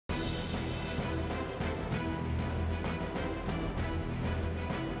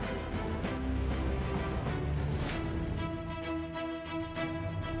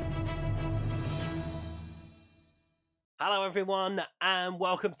Hello everyone and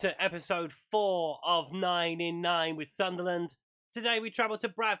welcome to episode 4 of 9 in 9 with Sunderland. Today we travel to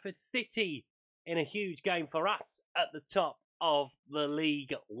Bradford City in a huge game for us at the top of the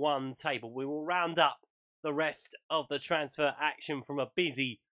League One table. We will round up the rest of the transfer action from a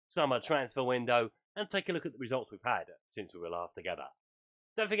busy summer transfer window and take a look at the results we've had since we were last together.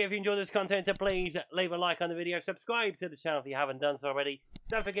 Don't forget, if you enjoy this content, to please leave a like on the video, subscribe to the channel if you haven't done so already.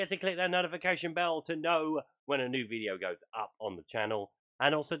 Don't forget to click that notification bell to know when a new video goes up on the channel.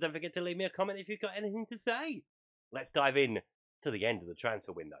 And also don't forget to leave me a comment if you've got anything to say. Let's dive in to the end of the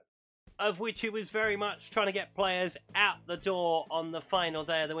transfer window, of which it was very much trying to get players out the door on the final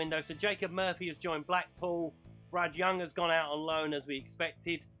day of the window. So Jacob Murphy has joined Blackpool, Brad Young has gone out on loan as we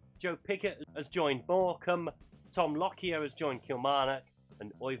expected, Joe Pickett has joined Morecambe, Tom Lockyer has joined Kilmarnock,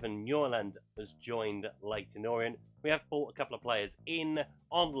 and Oivan Newland has joined Leyton Orient. We have bought a couple of players in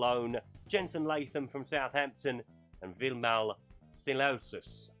on loan. Jensen Latham from Southampton and Vilmal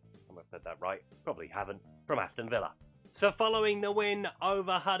Silosus, I might have said that right, probably haven't, from Aston Villa. So following the win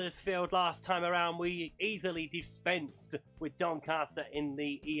over Huddersfield last time around, we easily dispensed with Doncaster in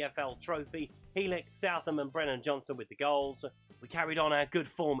the EFL Trophy. Helix, Southam and Brennan Johnson with the goals. We carried on our good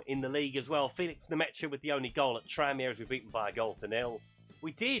form in the league as well. Felix Nemecha with the only goal at Tranmere as we beaten by a goal to nil.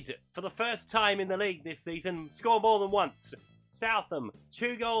 We did, for the first time in the league this season, score more than once. Southam,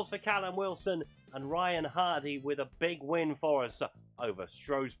 2 goals for Callum Wilson and Ryan Hardy with a big win for us over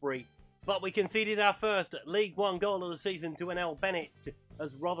Shrewsbury. But we conceded our first League One goal of the season to Anel Bennett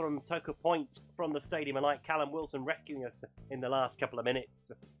as Rotherham took a point from the stadium, and like Callum Wilson rescuing us in the last couple of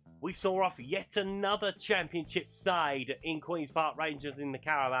minutes. We saw off yet another championship side in Queen's Park Rangers in the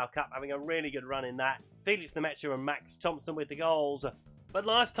Carabao Cup, having a really good run in that. Felix Nemecha and Max Thompson with the goals. But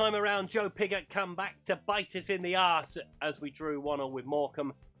last time around, Joe Pickett come back to bite us in the arse as we drew 1-1 with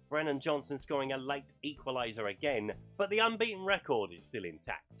Morecambe. Brennan Johnson scoring a late equaliser again, but the unbeaten record is still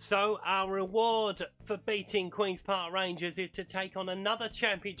intact. So our reward for beating Queen's Park Rangers is to take on another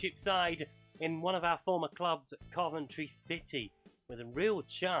championship side in one of our former clubs, Coventry City, with a real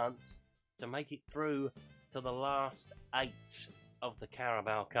chance to make it through to the last 8 of the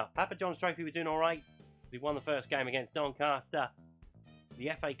Carabao Cup. Papa John's Trophy, we're doing alright. We won the first game against Doncaster.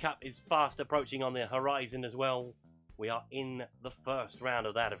 The FA Cup is fast approaching on the horizon as well. We are in the first round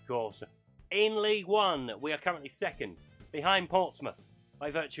of that, of course. In League One, we are currently second, behind Portsmouth, by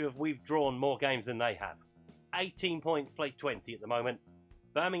virtue of we've drawn more games than they have. 18 points, played 20 at the moment.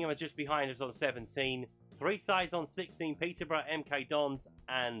 Birmingham are just behind us on 17. 3 sides on 16, Peterborough, MK Dons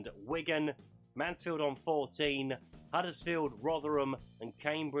and Wigan. Mansfield on 14. Huddersfield, Rotherham and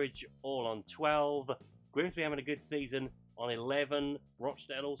Cambridge all on 12. Grimsby having a good season on 11,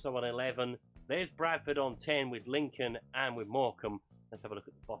 Rochdale also on 11. There's Bradford on 10 with Lincoln and with Morecambe. Let's have a look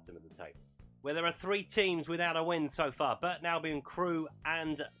at the bottom of the table, where there are 3 teams without a win so far. Burton Albion, Crewe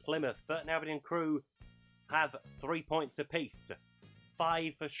and Plymouth. Burton Albion and Crewe have 3 points apiece.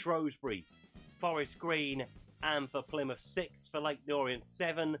 5 for Shrewsbury, Forest Green and for Plymouth. 6 for Leyton Orient,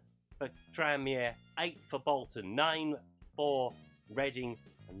 7 for Tranmere, 8 for Bolton, 9 for Reading.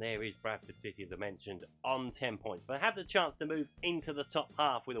 And there is Bradford City, as I mentioned, on 10 points. But had the chance to move into the top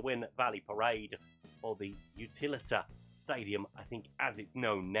half with a win at Valley Parade, or the Utilita Stadium, I think, as it's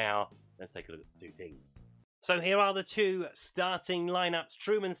known now. Let's take a look at the 2 teams. So here are the 2 starting lineups.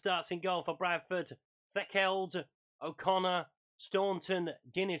 Truman starts in goal for Bradford. Thekeld, O'Connor, Staunton,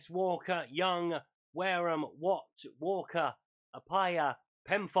 Guinness, Walker, Young, Wareham, Watt, Walker, Apaya,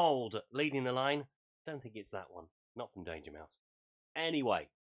 Penfold leading the line. Don't think it's that one. Not from Danger Mouse. Anyway,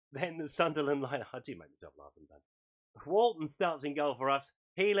 then the Sunderland line. I do make myself laugh sometimes. Walton starts in goal for us.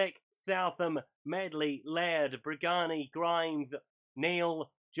 Helix, Southam, Medley, Laird, Brigani, Grimes, Neil,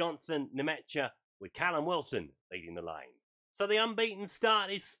 Johnson, Nemecha, with Callum Wilson leading the line. So the unbeaten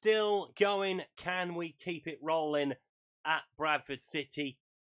start is still going. Can we keep it rolling at Bradford City?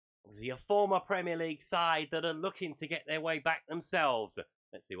 Obviously a former Premier League side that are looking to get their way back themselves.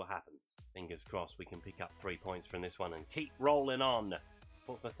 Let's see what happens. Fingers crossed we can pick up 3 points from this one and keep rolling on.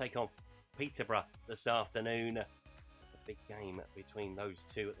 Portsmouth take on Peterborough this afternoon. A big game between those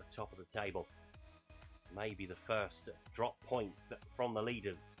 2 at the top of the table. Maybe the first drop points from the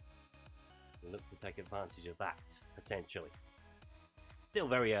leaders. We'll look to take advantage of that, potentially. Still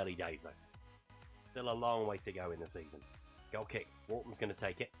very early days, though. Still a long way to go in the season. Goal kick. Walton's going to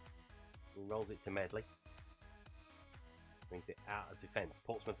take it. He rolls it to Medley. Brings it out of defence.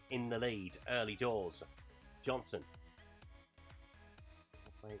 Portsmouth in the lead. Early doors. Johnson.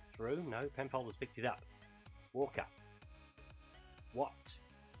 Play it through. No, Penfold has picked it up. Walker. Watt.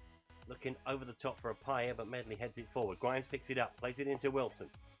 Looking over the top for a Apaya, but Medley heads it forward. Grimes picks it up. Plays it into Wilson.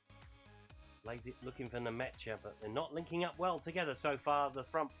 Lays it looking for Nemecha, but they're not linking up well together so far. The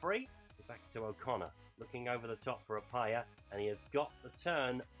front three. Back to O'Connor. Looking over the top for Apaya, and he has got the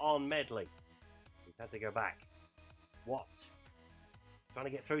turn on Medley. He's had to go back. What? Trying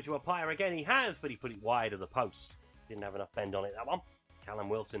to get through to Apaya again. He has, but he put it wide of the post. Didn't have enough bend on it, that one. Callum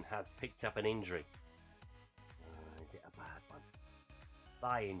Wilson has picked up an injury. Is it a bad one?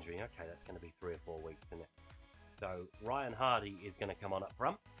 Thigh injury. Okay, that's going to be 3 or 4 weeks, isn't it? So Ryan Hardy is going to come on up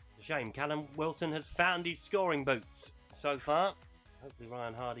front. It's a shame. Callum Wilson has found his scoring boots so far. Hopefully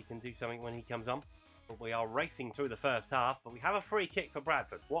Ryan Hardy can do something when he comes on. But we are racing through the first half. But we have a free kick for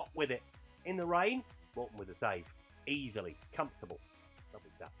Bradford. What with it? In the rain. Morton with a save. Easily. Comfortable. Lovely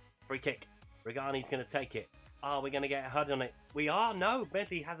stuff. Free kick. Regani's going to take it. Are we going to get a HUD on it? We are. No.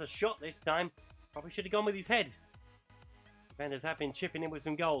 Medley has a shot this time. Probably should have gone with his head. Defenders have been chipping in with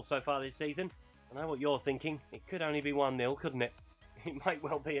some goals so far this season. I know what you're thinking. It could only be 1-0, couldn't it? It might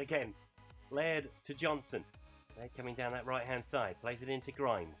well be again. Laird to Johnson. They're coming down that right-hand side. Plays it into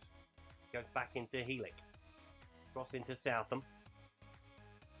Grimes. Goes back into Heelick. Cross into Southam.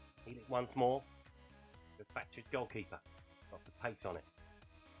 Heelick once more. Goes back to his goalkeeper. Lots of pace on it.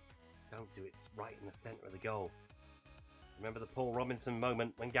 Don't do it right in the centre of the goal. Remember the Paul Robinson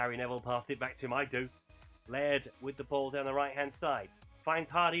moment when Gary Neville passed it back to him? I do. Laird with the ball down the right-hand side. Finds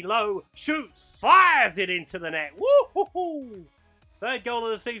Hardy low. Shoots. Fires it into the net. Woo-hoo-hoo! Third goal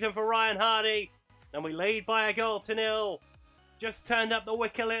of the season for Ryan Hardy. And we lead by a goal to 0. Just turned up the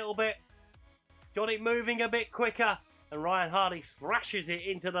wick a little bit. Got it moving a bit quicker. And Ryan Hardy thrashes it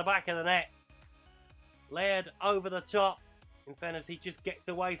into the back of the net. Laird over the top. In fairness, he just gets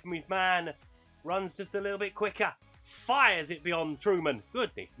away from his man. Runs just a little bit quicker. Fires it beyond Truman.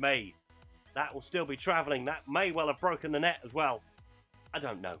 Goodness me. That will still be travelling. That may well have broken the net as well. I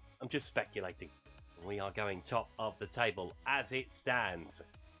don't know. I'm just speculating. We are going top of the table as it stands.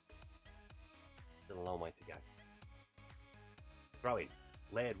 Still a long way to go. Throw in.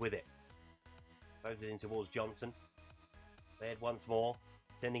 Laird with it. Throws it in towards Johnson. Laird once more.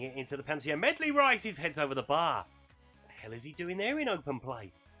 Sending it into the penalty. And Medley rises, heads over the bar. What the hell is he doing there in open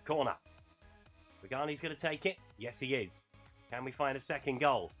play? Corner. Regani's going to take it. Yes, he is. Can we find a second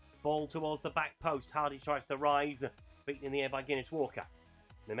goal? Ball towards the back post. Hardy tries to rise. Beaten in the air by Guinness Walker.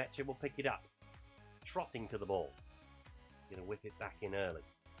 Nemecha will pick it up. Trotting to the ball. Going to whip it back in early.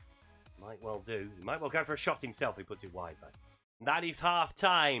 Might well do. He might well go for a shot himself. He puts it wide though. That is half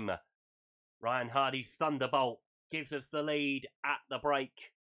time. Ryan Hardy's thunderbolt gives us the lead at the break.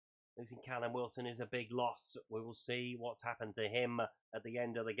 Losing Callum Wilson is a big loss. We will see what's happened to him at the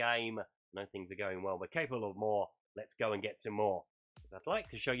end of the game. No, things are going well. We're capable of more. Let's go and get some more. I'd like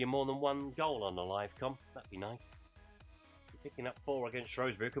to show you more than one goal on the live com. That'd be nice. We're picking up 4 against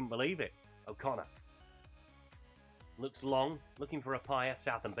Shrewsbury. Couldn't believe it. O'Connor. Looks long. Looking for Apaya.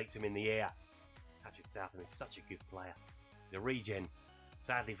 Southam beats him in the air. Patrick Southam is such a good player. The regen.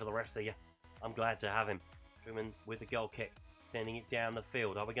 Sadly for the rest of you. I'm glad to have him. Truman with the goal kick. Sending it down the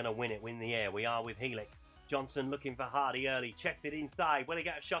field. Are we going to win it? Win the air. We are with Heelick. Johnson looking for Hardy early. Chests it inside. Will he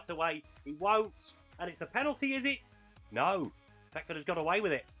get a shot away? He won't. And it's a penalty, is it? No. Beckford has got away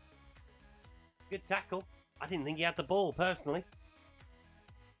with it. Good tackle. I didn't think he had the ball, personally.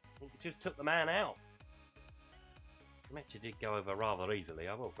 I think he just took the man out. Nemecha did go over rather easily.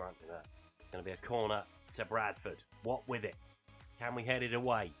 I will grant you that. It's going to be a corner to Bradford. What with it? Can we head it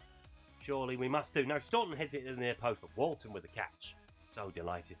away? Surely we must do. No, Staunton heads it in the near post, but Walton with the catch. So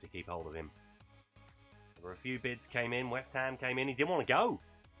delighted to keep hold of him. There were a few bids came in. West Ham came in. He didn't want to go.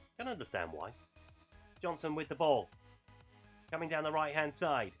 Can't understand why. Johnson with the ball. Coming down the right-hand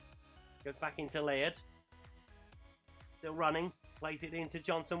side. Goes back into Laird. Still running. Plays it into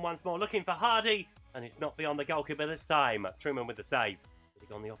Johnson once more. Looking for Hardy. And it's not beyond the goalkeeper this time. Truman with the save. He's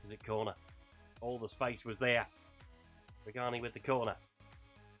gone the opposite corner. All the space was there. Regani with the corner.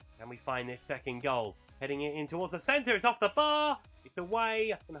 Can we find this second goal? Heading it in towards the centre. It's off the bar. It's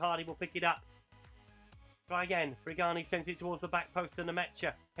away. And Hardy will pick it up. Try again. Regani sends it towards the back post to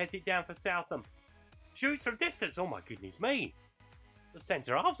Nemecha. Heads it down for Southam. Shoots from distance. Oh my goodness me. The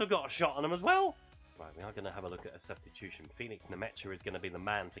centre halves have got a shot on them as well. Right, we are going to have a look at a substitution. Felix Nemecha is going to be the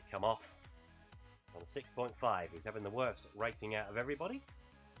man to come off. On a 6.5. He's having the worst rating out of everybody.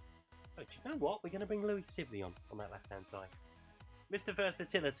 Oh, do you know what? We're going to bring Louis Sibley on that left-hand side. Mr.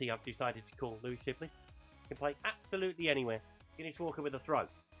 Versatility, I've decided to call Louis Sibley. He can play absolutely anywhere. Guinness Walker with a throw.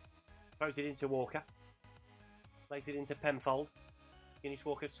 Throws it into Walker. Plays it into Penfold. Guinness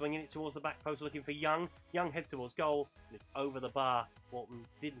Walker swinging it towards the back post looking for Young. Young heads towards goal. And it's over the bar. Walton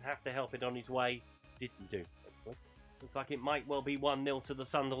didn't have to help it on his way. Didn't do. Looks like it might well be 1-0 to the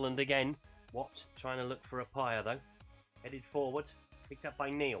Sunderland again. Watt trying to look for a Apaya though. Headed forward. Picked up by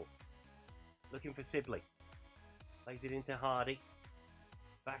Neil. looking for Sibley. Plays it into Hardy.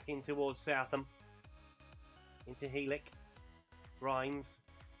 Back in towards Southam. Into Heelick. Grimes.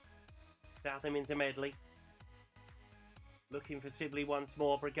 Southam into Medley. Looking for Sibley once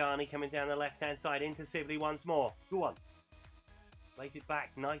more. Brigani coming down the left-hand side into Sibley once more. Go on. Plays it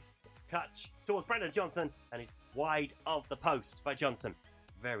back. Nice touch towards Brendan Johnson. And it's wide of the post by Johnson.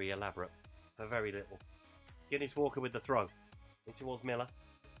 Very elaborate for very little. Guinness Walker with the throw. In towards Miller.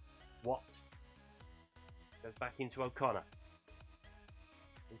 Watt. Goes back into O'Connor.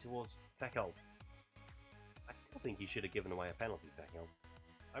 In towards Feckold. I still think he should have given away a penalty, Feckold.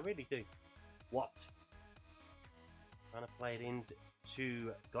 I really do. Watt. Trying to play it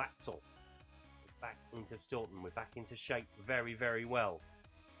into Glatzel. Back into Staunton. We're back into shape very, very well.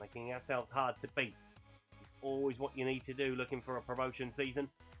 Making ourselves hard to beat. Always what you need to do looking for a promotion season.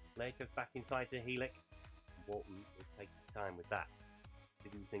 Laird goes back inside to Heelick. Walton will take time with that.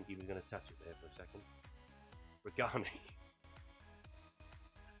 Didn't think he was going to touch it there for a second. Regani.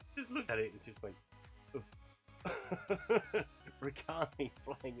 Just looked at it and just went... Regani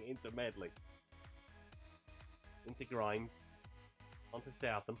playing it into Medley. Into Grimes. Onto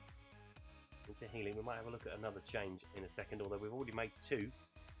Southam. Into Healing. We might have a look at another change in a second, although we've already made two.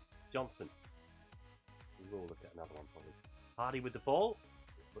 Johnson. We will look at another one probably. Hardy with the ball.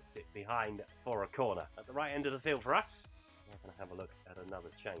 Puts it behind for a corner. At the right end of the field for us. We're going to have a look at another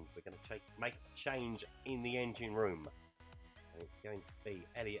change. We're going to make a change in the engine room. And it's going to be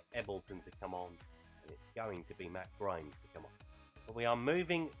Elliot Ebbleton to come on. And it's going to be Matt Grimes to come on. But we are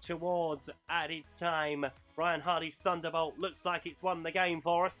moving towards added time. Brian Hardy's Thunderbolt looks like it's won the game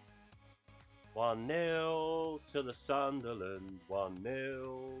for us. 1-0 to the Sunderland. 1-0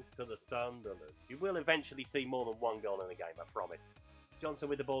 to the Sunderland. You will eventually see more than one goal in the game, I promise. Johnson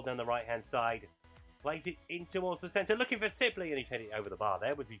with the ball down the right-hand side. Plays it in towards the centre. Looking for Sibley, and he's headed over the bar.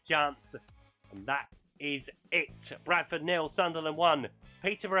 There was his chance. And that is it. Bradford 0, Sunderland 1.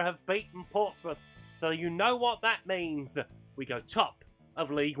 Peterborough have beaten Portsmouth. So you know what that means. We go top of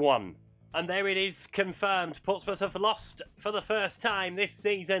League One. And there it is, confirmed. Portsmouth have lost for the first time this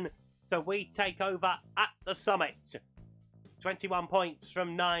season. So we take over at the summit. 21 points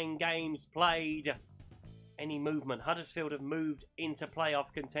from 9 games played. Any movement? Huddersfield have moved into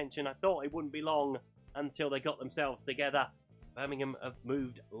playoff contention. I thought it wouldn't be long until they got themselves together. Birmingham have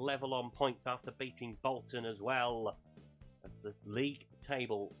moved level on points after beating Bolton as well, as the league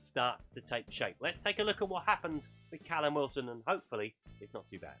table starts to take shape. Let's take a look at what happened with Callum Wilson, and hopefully it's not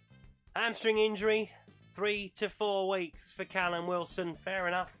too bad. Hamstring injury, 3 to 4 weeks for Callum Wilson. Fair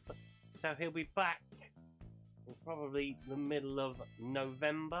enough. So he'll be back in probably the middle of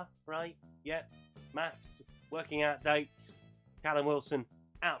November, right? Yep. Maths, working out dates. Callum Wilson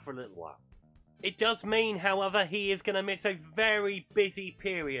out for a little while. It does mean, however, he is going to miss a very busy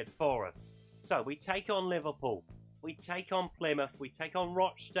period for us. So we take on Liverpool, we take on Plymouth, we take on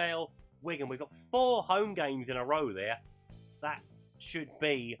Rochdale, Wigan. We've got 4 home games in a row there. That should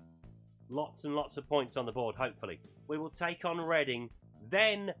be lots and lots of points on the board, hopefully. We will take on Reading.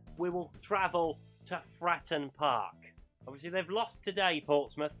 Then we will travel to Fratton Park. Obviously, they've lost today,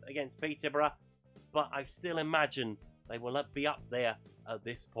 Portsmouth, against Peterborough. But I still imagine they will be up there at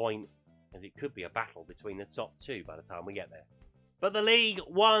this point, as it could be a battle between the top 2 by the time we get there. But the League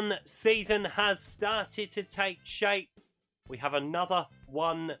One season has started to take shape. We have another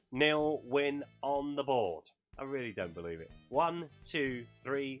 1-0 win on the board. I really don't believe it. 1, 2,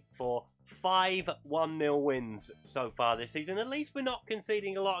 3, 4, 5 1-0 wins so far this season. At least we're not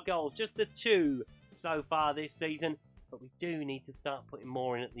conceding a lot of goals. Just the 2 so far this season. But we do need to start putting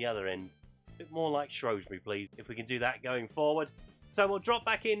more in at the other end. A bit more like Shrewsbury, please, if we can do that going forward. So we'll drop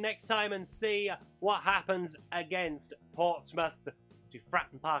back in next time and see what happens against Portsmouth.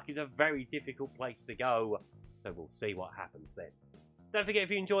 Fratton Park is a very difficult place to go. So we'll see what happens then. Don't forget,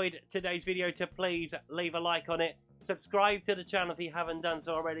 if you enjoyed today's video, to please leave a like on it. Subscribe to the channel if you haven't done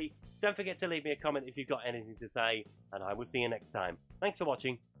so already. Don't forget to leave me a comment if you've got anything to say. And I will see you next time. Thanks for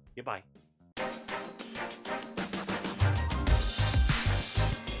watching. Goodbye.